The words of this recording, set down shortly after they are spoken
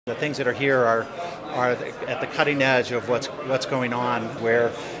The things that are here are at the cutting edge of what's going on,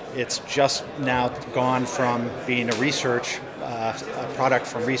 where it's just now gone from being a product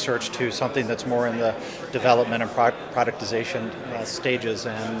from research to something that's more in the development and productization stages,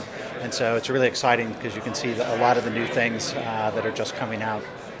 and so it's really exciting because you can see a lot of the new things that are just coming out.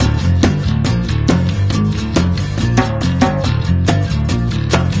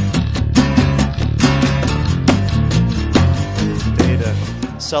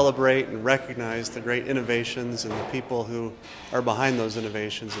 Celebrate and recognize the great innovations and the people who are behind those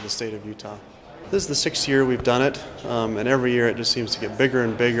innovations in the state of Utah. This is the 6th year we've done it, and every year it just seems to get bigger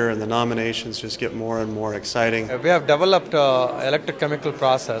and bigger, and the nominations just get more and more exciting. We have developed an electrochemical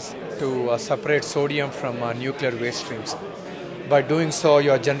process to separate sodium from nuclear waste streams. By doing so,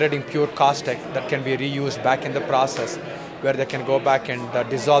 you are generating pure caustic that can be reused back in the process, where they can go back and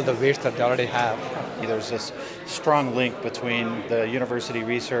dissolve the waste that they already have. There's this strong link between the university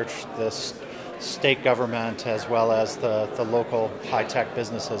research, the state government, as well as the local high-tech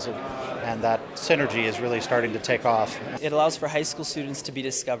businesses, and that synergy is really starting to take off. It allows for high school students to be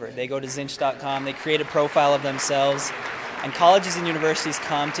discovered. They go to Zinch.com, they create a profile of themselves, and colleges and universities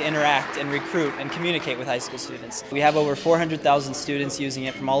come to interact and recruit and communicate with high school students. We have over 400,000 students using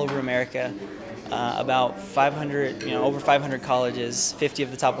it from all over America. About 500, over 500 colleges, 50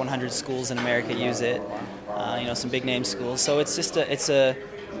 of the top 100 schools in America use it. Some big name schools. So it's just it's a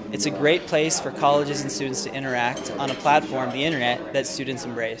great place for colleges and students to interact on a platform, the internet, that students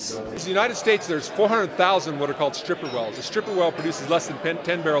embrace. In the United States, there's 400,000 what are called stripper wells. A stripper well produces less than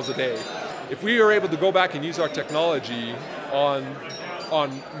 10 barrels a day. If we are able to go back and use our technology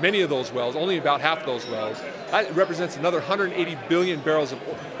on many of those wells, only about half those wells, that represents another 180 billion barrels of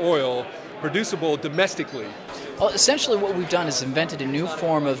oil producible domestically. Well, essentially what we've done is invented a new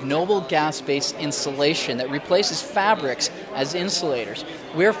form of noble gas-based insulation that replaces fabrics as insulators.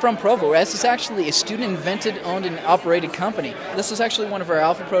 We're from Provo. This is actually a student-invented, owned, and operated company. This is actually one of our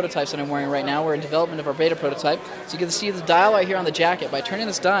alpha prototypes that I'm wearing right now. We're in development of our beta prototype. So you can see the dial right here on the jacket. By turning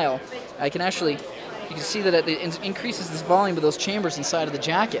this dial, you can see that it increases this volume of those chambers inside of the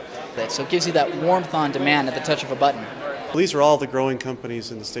jacket. So it gives you that warmth on demand at the touch of a button. These are all the growing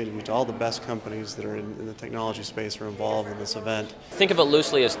companies in the state of Utah. All the best companies that are in the technology space are involved in this event. Think of it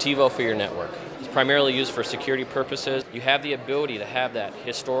loosely as TiVo for your network. It's primarily used for security purposes. You have the ability to have that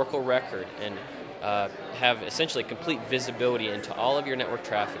historical record and have essentially complete visibility into all of your network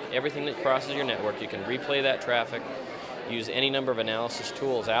traffic. Everything that crosses your network, you can replay that traffic, use any number of analysis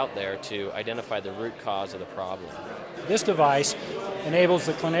tools out there to identify the root cause of the problem. This device enables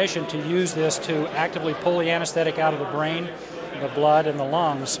the clinician to use this to actively pull the anesthetic out of the brain, the blood, and the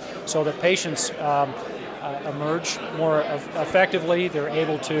lungs so that patients emerge more effectively. They're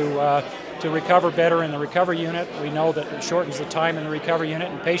able to recover better in the recovery unit. We know that it shortens the time in the recovery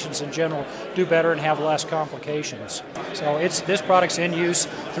unit, and patients in general do better and have less complications. So this product's in use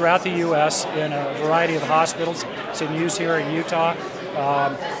throughout the U.S. in a variety of hospitals. It's in use here in Utah.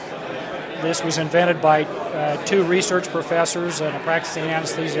 This was invented by 2 research professors and a practicing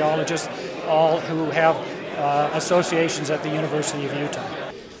anesthesiologist, all who have associations at the University of Utah.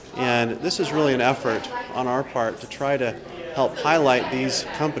 And this is really an effort on our part to try to help highlight these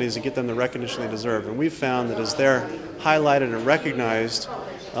companies and get them the recognition they deserve. And we've found that as they're highlighted and recognized,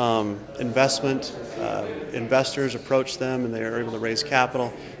 investors approach them and they're able to raise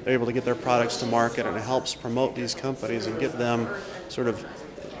capital, they're able to get their products to market, and it helps promote these companies and get them sort of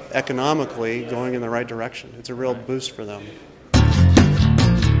economically going in the right direction. It's a real boost for them.